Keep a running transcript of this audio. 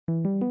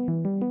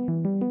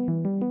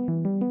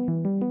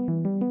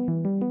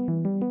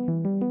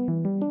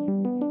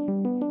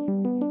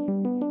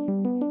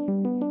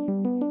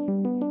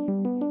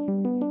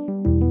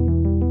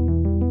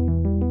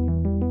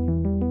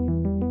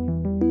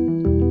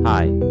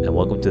Hi, and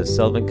welcome to the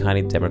Sullivan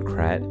County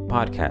Democrat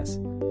podcast.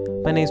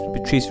 My name is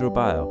Patricio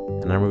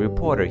Rubayo, and I'm a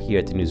reporter here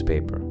at the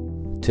newspaper.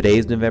 Today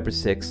is November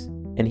 6th,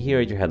 and here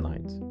are your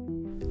headlines.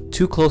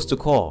 Too close to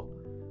call.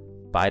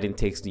 Biden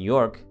takes New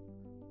York.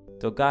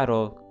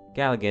 Delgado,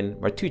 Galligan,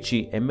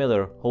 Martucci, and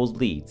Miller hold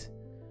leads.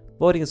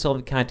 Voting in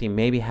Sullivan County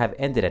may have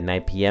ended at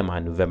 9 p.m.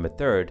 on November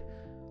 3rd,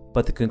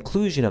 but the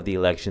conclusion of the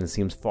election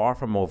seems far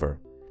from over.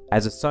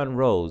 As the sun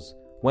rose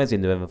Wednesday,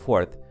 November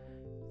 4th,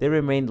 there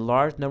remained a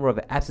large number of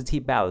absentee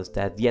ballots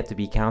that have yet to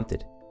be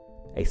counted.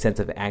 A sense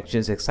of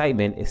anxious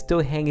excitement is still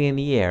hanging in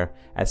the air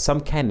as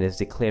some candidates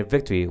declare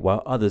victory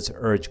while others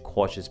urge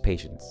cautious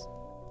patience.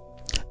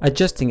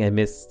 Adjusting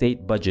amidst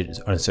state budget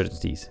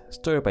uncertainties,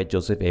 story by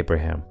Joseph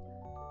Abraham.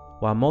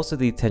 While most of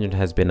the attention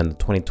has been on the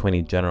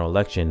 2020 general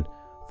election,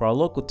 for our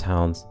local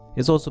towns,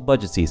 it's also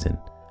budget season.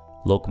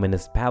 Local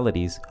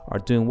municipalities are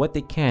doing what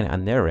they can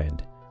on their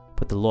end,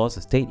 but the loss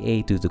of state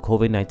aid due to the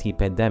COVID-19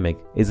 pandemic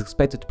is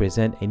expected to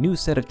present a new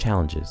set of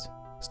challenges.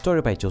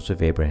 Story by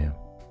Joseph Abraham.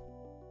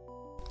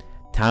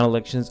 Town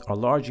elections are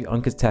largely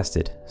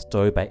uncontested.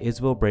 Story by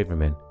Isabel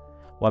Braverman.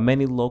 While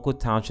many local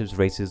townships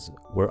races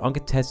were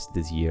uncontested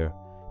this year,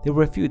 there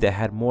were a few that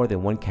had more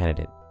than one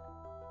candidate.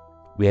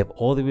 We have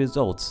all the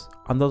results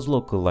on those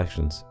local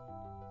elections.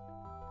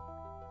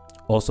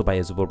 Also by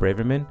Isabel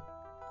Braverman.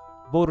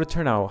 Voter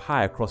turnout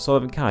high across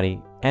Sullivan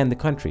County and the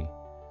country.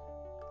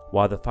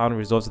 While the final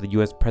results of the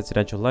U.S.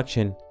 presidential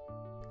election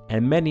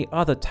and many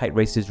other tight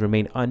races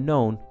remain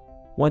unknown,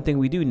 one thing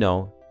we do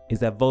know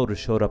is that voters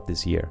showed up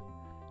this year,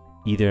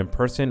 either in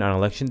person on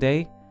election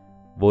day,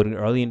 voting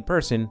early in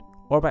person,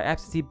 or by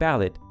absentee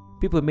ballot.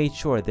 People made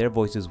sure their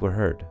voices were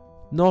heard.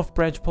 North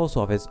Branch Post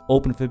Office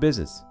opened for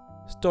business.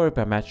 Story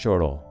by Matt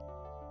Shortall.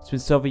 It's been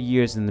several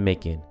years in the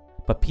making,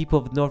 but people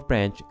of North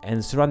Branch and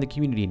the surrounding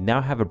community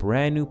now have a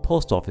brand new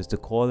post office to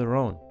call their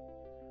own.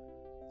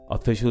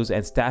 Officials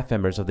and staff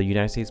members of the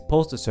United States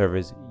Postal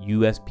Service,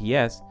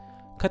 USPS,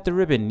 cut the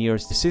ribbon near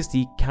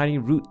 60 County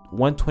Route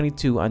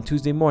 122 on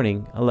Tuesday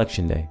morning,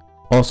 Election Day.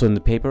 Also in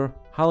the paper,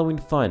 Halloween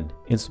fun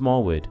in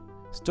Smallwood.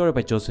 Story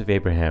by Joseph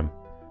Abraham.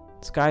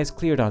 Skies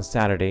cleared on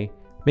Saturday,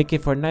 making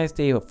for a nice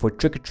day for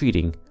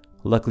trick-or-treating.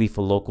 Luckily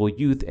for local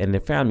youth and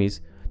their families,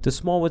 the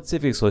Smallwood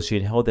Civic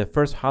Association held their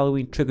first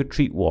Halloween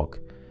trick-or-treat walk.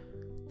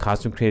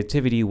 Costume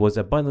creativity was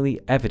abundantly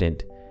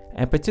evident,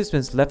 and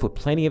participants left with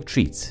plenty of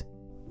treats.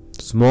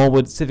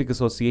 Smallwood Civic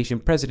Association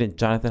President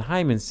Jonathan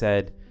Hyman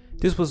said,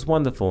 "This was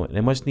wonderful and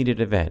a much-needed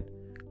event.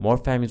 More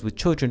families with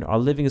children are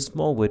living in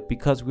Smallwood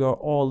because we are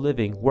all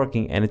living,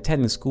 working, and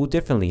attending school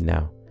differently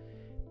now.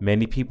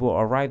 Many people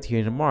arrived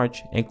here in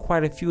March, and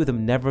quite a few of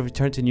them never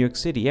returned to New York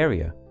City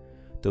area.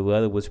 The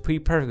weather was pretty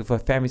perfect for a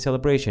family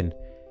celebration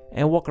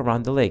and walk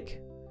around the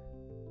lake.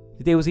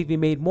 The day was even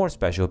made more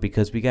special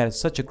because we got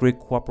such a great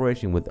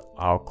cooperation with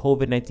our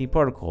COVID-19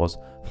 protocols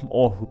from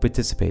all who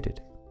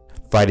participated."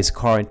 Friday's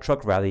car and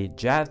truck rally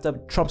jazzed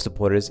up Trump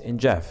supporters in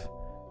Jeff.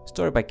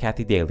 Story by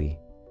Kathy Daly.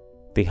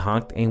 They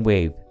honked and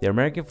waved, their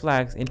American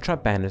flags and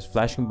Trump banners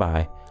flashing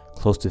by.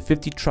 Close to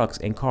 50 trucks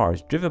and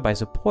cars driven by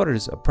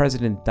supporters of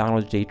President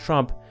Donald J.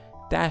 Trump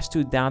dashed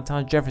through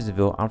downtown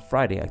Jeffersonville on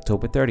Friday,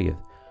 October 30th,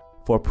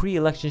 for a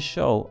pre-election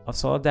show of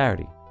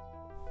solidarity.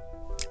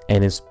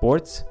 And in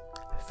sports,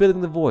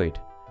 filling the void.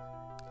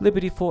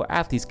 Liberty 4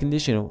 athletes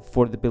conditioned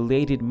for the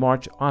belated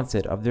March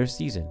onset of their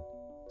season.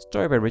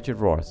 Story by Richard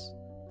Ross.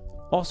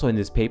 Also in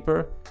this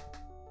paper,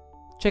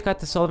 check out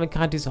the Sullivan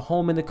County's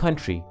home in the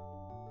country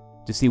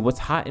to see what's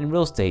hot in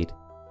real estate,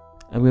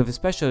 and we have a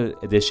special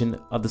edition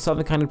of the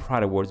Sullivan County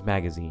Pride Awards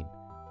magazine,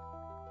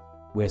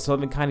 where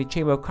Sullivan County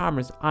Chamber of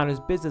Commerce honors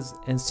business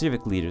and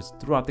civic leaders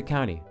throughout the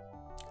county.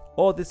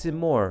 All this and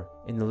more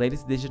in the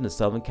latest edition of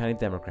Sullivan County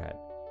Democrat.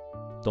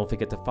 Don't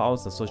forget to follow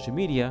us on social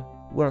media.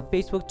 We're on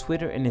Facebook,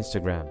 Twitter, and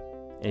Instagram.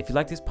 And if you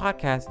like this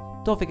podcast,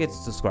 don't forget to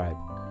subscribe.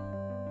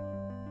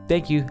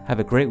 Thank you, have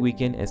a great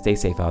weekend, and stay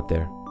safe out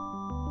there.